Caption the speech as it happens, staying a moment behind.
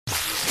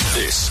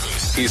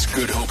This is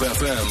Good Hope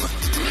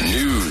FM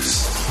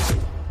News.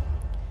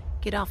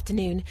 Good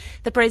afternoon.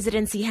 The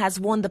presidency has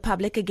warned the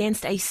public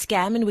against a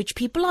scam in which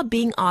people are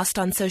being asked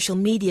on social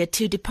media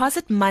to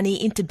deposit money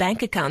into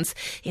bank accounts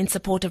in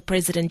support of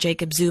President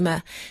Jacob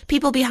Zuma.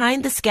 People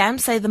behind the scam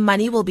say the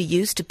money will be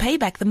used to pay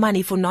back the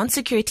money for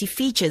non-security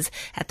features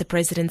at the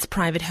president's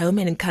private home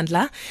in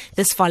Nkandla.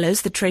 This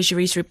follows the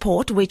Treasury's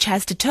report, which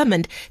has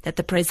determined that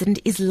the president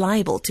is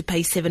liable to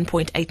pay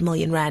 7.8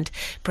 million rand.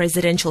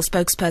 Presidential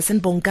spokesperson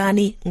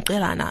Bongani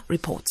Nqelana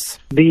reports.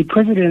 The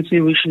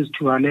presidency wishes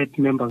to alert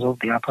members of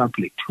the public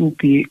to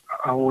be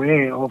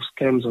aware of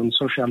scams on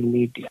social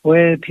media,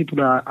 where people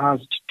are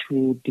asked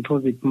to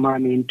deposit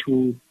money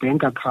into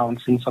bank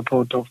accounts in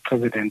support of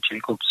President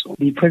Jacob Zuma.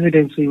 The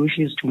presidency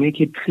wishes to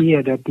make it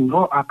clear that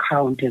no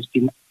account has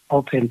been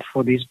opened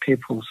for this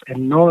purpose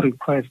and no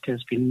request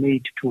has been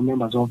made to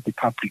members of the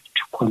public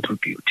to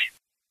contribute.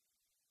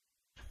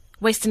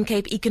 Western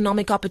Cape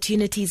Economic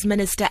Opportunities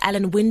Minister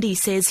Alan Winde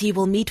says he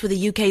will meet with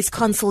the UK's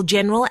Consul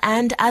General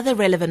and other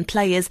relevant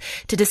players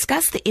to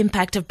discuss the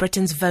impact of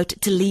Britain's vote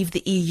to leave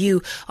the EU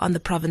on the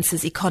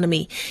province's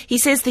economy. He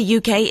says the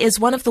UK is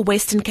one of the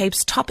Western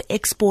Cape's top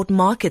export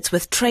markets,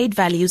 with trade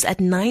values at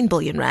 9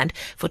 billion rand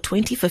for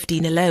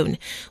 2015 alone.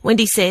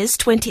 Winde says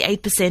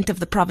 28% of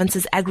the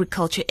province's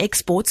agriculture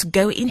exports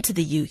go into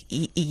the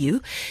EU.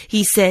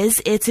 He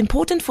says it's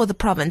important for the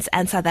province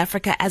and South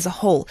Africa as a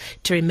whole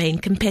to remain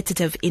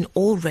competitive in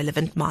all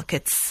relevant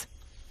markets.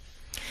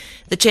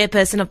 The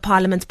chairperson of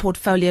Parliament's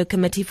Portfolio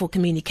Committee for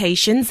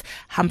Communications,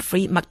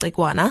 Humphrey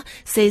Maqegwana,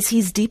 says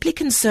he's deeply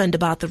concerned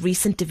about the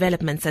recent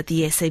developments at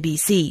the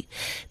SABC.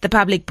 The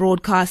public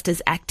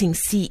broadcaster's acting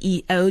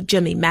CEO,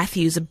 Jimmy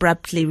Matthews,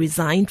 abruptly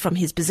resigned from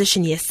his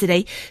position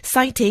yesterday,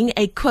 citing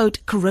a,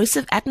 quote,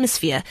 corrosive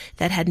atmosphere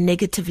that had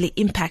negatively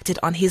impacted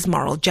on his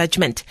moral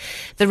judgment.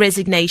 The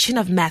resignation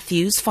of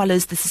Matthews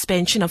follows the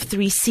suspension of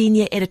 3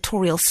 senior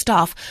editorial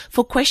staff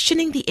for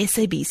questioning the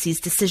SABC's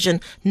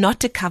decision not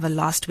to cover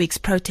last week's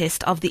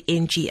protest of the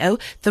NGO,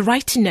 The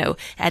Right to Know,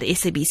 at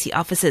SABC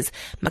offices.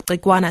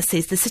 Maqegwana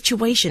says the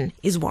situation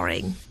is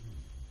worrying.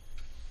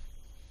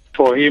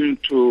 For him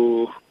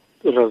to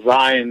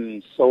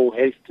resign so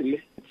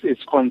hastily,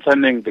 it's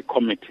concerning the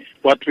committee.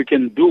 What we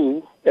can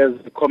do as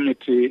the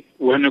committee,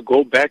 when we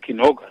go back in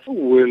August,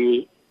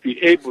 we'll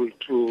be able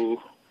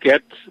to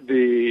get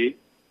the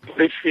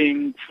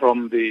briefing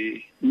from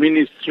the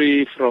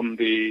ministry, from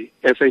the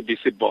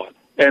SABC board.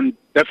 And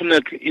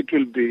definitely it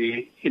will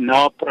be in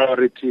our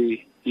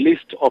priority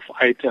list of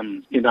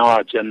items in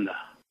our agenda.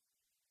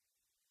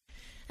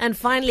 And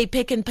finally,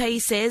 Pick n Pay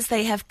says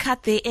they have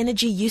cut their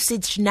energy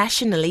usage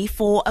nationally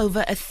for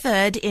over a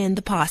third in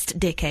the past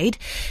decade.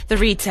 The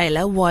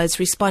retailer was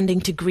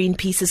responding to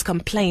Greenpeace's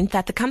complaint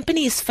that the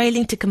company is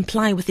failing to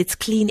comply with its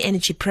clean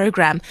energy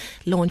program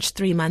launched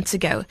 3 months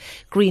ago.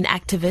 Green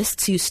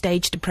activists who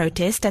staged a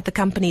protest at the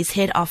company's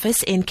head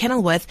office in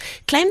Kenilworth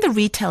claim the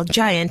retail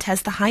giant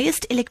has the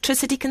highest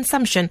electricity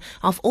consumption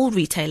of all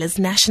retailers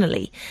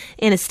nationally.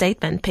 In a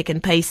statement, Pick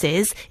n Pay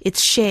says it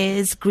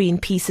shares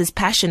Greenpeace's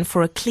passion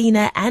for a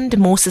cleaner and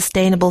more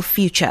sustainable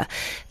future.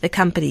 The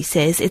company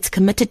says it's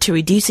committed to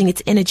reducing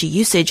its energy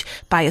usage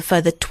by a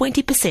further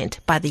 20%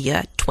 by the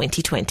year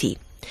 2020.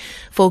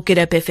 For Good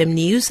Hope FM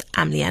News,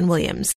 I'm Leanne Williams.